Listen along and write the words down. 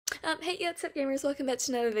Hey, what's up gamers, welcome back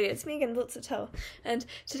to another video. It's me again, lots of tawa, and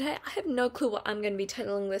today I have no clue what I'm going to be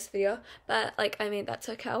titling this video, but that's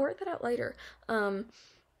okay, I'll work that out later.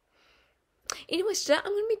 Anyways, today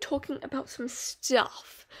I'm going to be talking about some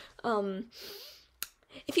stuff.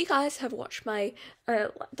 If you guys have watched my,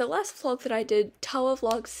 the last vlog that I did, Tawa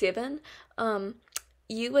Vlog 7,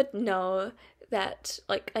 you would know that,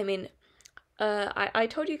 I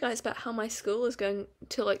told you guys about how my school is going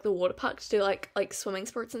to, the water park to do, swimming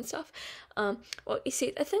sports and stuff. Well, you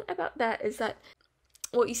see, the thing about that is that,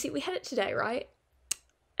 we had it today, right?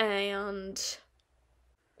 And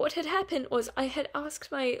what had happened was I had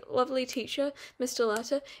asked my lovely teacher, Mr.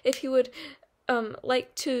 Latta, if he would,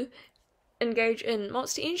 like to engage in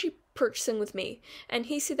Monster Energy purchasing with me, and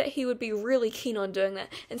he said that he would be really keen on doing that,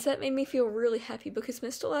 and so that made me feel really happy because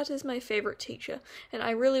Mr. Latta is my favourite teacher, and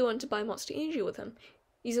I really wanted to buy Monster Energy with him,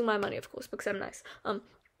 using my money of course, because I'm nice,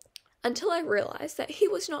 until I realised that he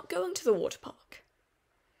was not going to the water park,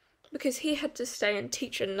 because he had to stay and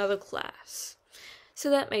teach another class, so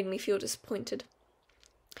that made me feel disappointed.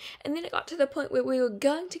 And then it got to the point where we were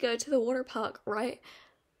going to go to the water park, right,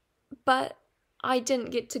 but I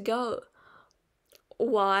didn't get to go.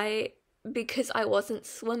 Why? Because I wasn't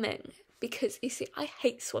swimming. Because, you see, I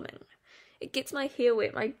hate swimming. It gets my hair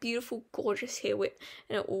wet, my beautiful, gorgeous hair wet,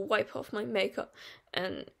 and it will wipe off my makeup,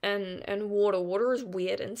 and water. Water is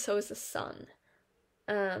weird, and so is the sun.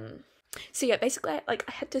 So yeah, basically, I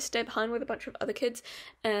had to stay behind with a bunch of other kids,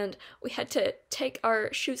 and we had to take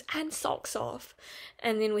our shoes and socks off,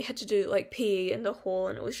 and then we had to do, PE in the hall,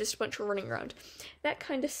 and it was just a bunch of running around. That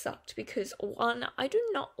kind of sucked, because, one, I do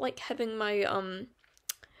not like having my,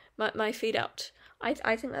 my feet out. I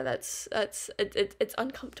think it's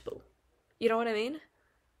uncomfortable. You know what I mean?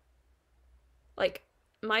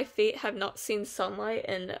 My feet have not seen sunlight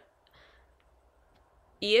in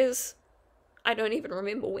years. I don't even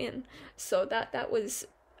remember when. So that was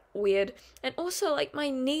weird. And also,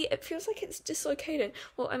 my knee, it feels like it's dislocated.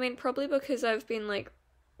 Well, probably because I've been,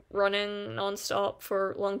 running non-stop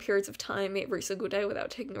for long periods of time every single day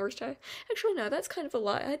without taking a rest day. Actually, no, that's kind of a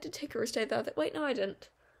lie. I had to take a rest day the other... Wait, no, I didn't.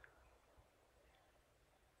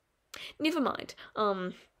 Never mind.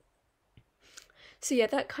 So yeah,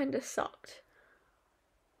 that kind of sucked.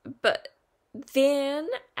 But then,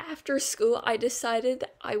 after school, I decided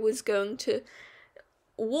that I was going to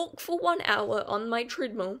walk for 1 hour on my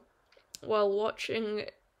treadmill while watching,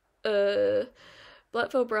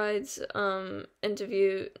 Black Veil Bride's,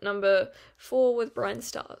 interview number 4 with Brian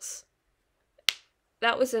Stars.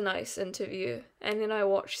 That was a nice interview, and then I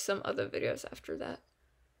watched some other videos after that,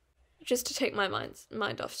 just to take my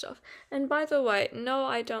mind off stuff. And by the way, no,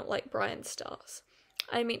 I don't like Brian Stars.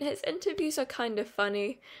 His interviews are kind of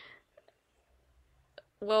funny.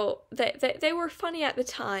 Well, they were funny at the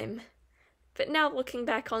time, but now looking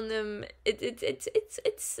back on them,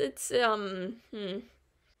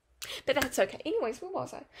 But that's okay. Anyways, where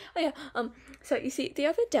was I? Oh yeah, so you see, the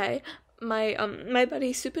other day, my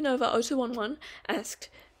buddy Supernova0211 asked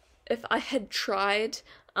if I had tried,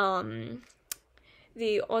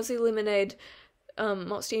 the Aussie Lemonade,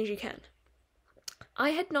 Monster Energy can. I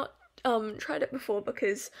had not, tried it before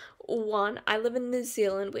because, one, I live in New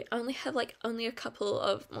Zealand, we only have, only a couple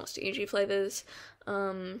of Monster Energy flavours,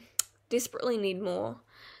 desperately need more,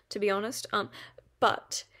 to be honest,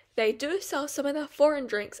 but they do sell some of the foreign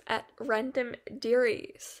drinks at random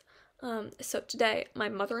dairies. So today, my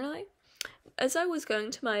mother and I, as I was going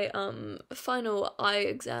to my, final eye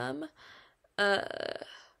exam, that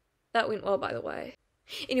went well, by the way.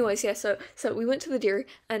 Anyways, yeah, so we went to the dairy,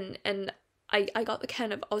 and I got the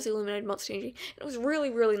can of Aussie Lemonade Monster Energy, and it was really,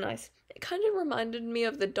 really nice. It kind of reminded me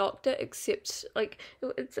of the Doctor, except,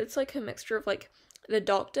 it's like a mixture of, the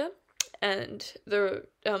Doctor and the,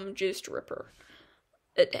 Juiced Ripper.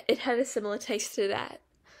 It had a similar taste to that,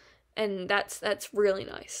 and that's really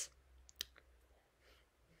nice.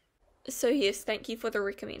 So yes, thank you for the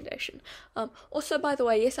recommendation. Also, by the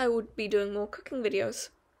way, yes, I would be doing more cooking videos.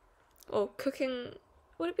 Or cooking...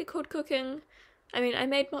 Would it be called cooking? I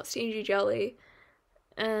made Monster Energy jelly,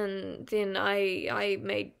 and then I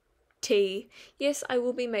made tea. Yes, I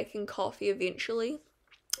will be making coffee eventually,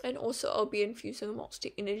 and also I'll be infusing Monster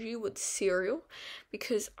Energy with cereal,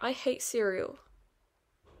 because I hate cereal.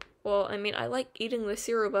 Well, I like eating the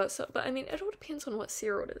cereal by itself, but it all depends on what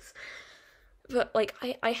cereal it is. But,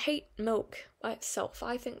 I hate milk by itself.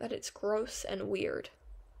 I think that it's gross and weird.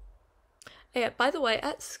 Yeah, by the way,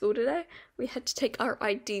 at school today, we had to take our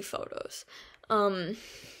ID photos. And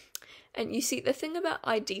you see, the thing about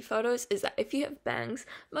ID photos is that if you have bangs,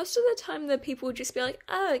 most of the time the people would just be like,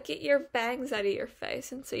 oh, get your bangs out of your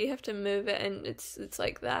face, and so you have to move it, and it's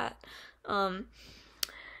like that.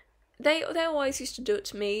 they always used to do it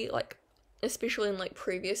to me, like, especially in, like,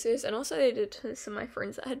 previous years, and also they did it to some of my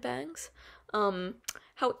friends that had bangs.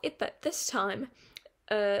 However, this time,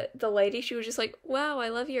 the lady, she was just like, wow, I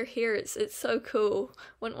love your hair, it's so cool,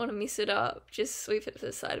 wouldn't want to mess it up, just sweep it to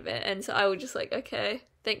the side of it. And so I was just like, okay,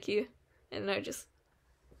 thank you. And then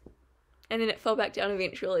it fell back down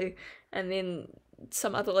eventually, and then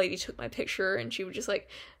some other lady took my picture, and she was just like,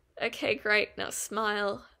 okay, great, now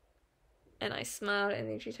smile. And I smiled, and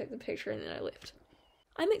then she took the picture, and then I left.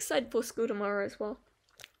 I'm excited for school tomorrow as well,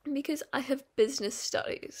 because I have business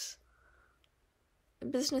studies.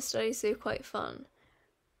 Business studies, they're quite fun.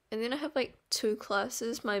 And then I have, like, 2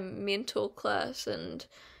 classes, my mental class and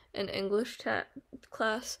an English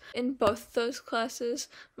class. In both those classes,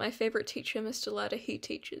 my favourite teacher, Mr. Ladder, he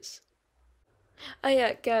teaches. Oh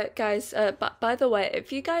yeah, guys, by the way,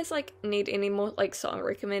 if you guys, like, need any more, like, song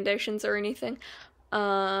recommendations or anything,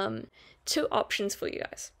 2 options for you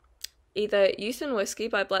guys. Either Youth and Whiskey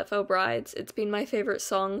by Black Veil Brides. It's been my favourite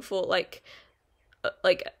song for, like,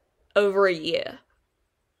 over a year.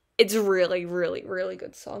 It's really, really, really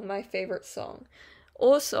good song. My favourite song.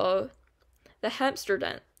 Also, the Hamster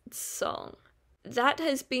Dance song. That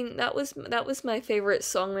was my favourite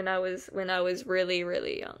song when I was really,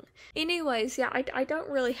 really young. Anyways, yeah, I don't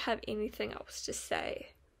really have anything else to say.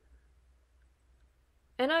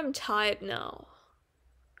 And I'm tired now.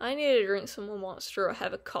 I need to drink some more Monster or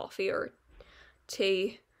have a coffee or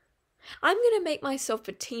tea. I'm gonna make myself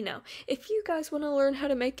a tea now. If you guys want to learn how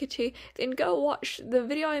to make a tea, then go watch the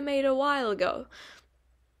video I made a while ago.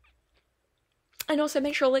 And also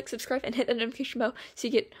make sure to like, subscribe, and hit the notification bell so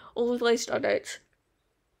you get all of the latest updates.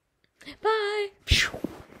 Bye!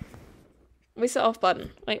 Where's the off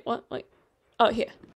button? Wait, what? Wait. Oh, here.